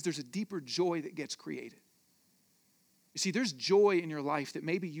 but because there's a deeper joy that gets created. You see, there's joy in your life that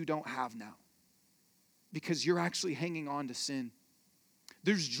maybe you don't have now because you're actually hanging on to sin.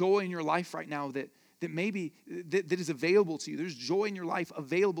 There's joy in your life right now that maybe that is available to you. There's joy in your life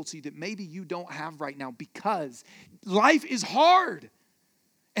available to you that maybe you don't have right now because life is hard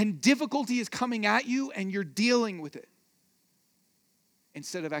and difficulty is coming at you and you're dealing with it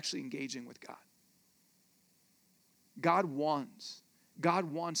instead of actually engaging with God. God wants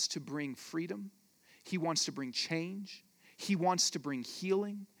to bring freedom. He wants to bring change. He wants to bring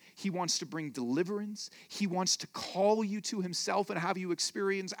healing. He wants to bring deliverance. He wants to call you to himself and have you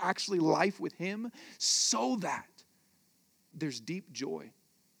experience actually life with him so that there's deep joy.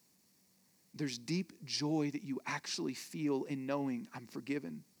 There's deep joy that you actually feel in knowing I'm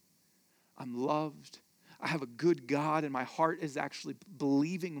forgiven. I'm loved. I have a good God, and my heart is actually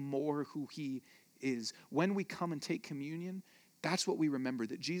believing more who he is. When we come and take communion, that's what we remember,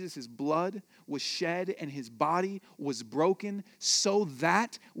 that Jesus' blood was shed and his body was broken so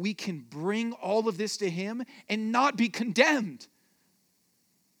that we can bring all of this to him and not be condemned,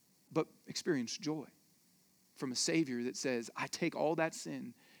 but experience joy from a Savior that says, I take all that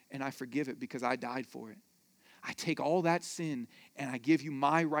sin and I forgive it because I died for it. I take all that sin and I give you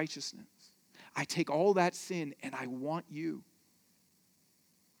my righteousness. I take all that sin and I want you.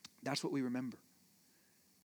 That's what we remember.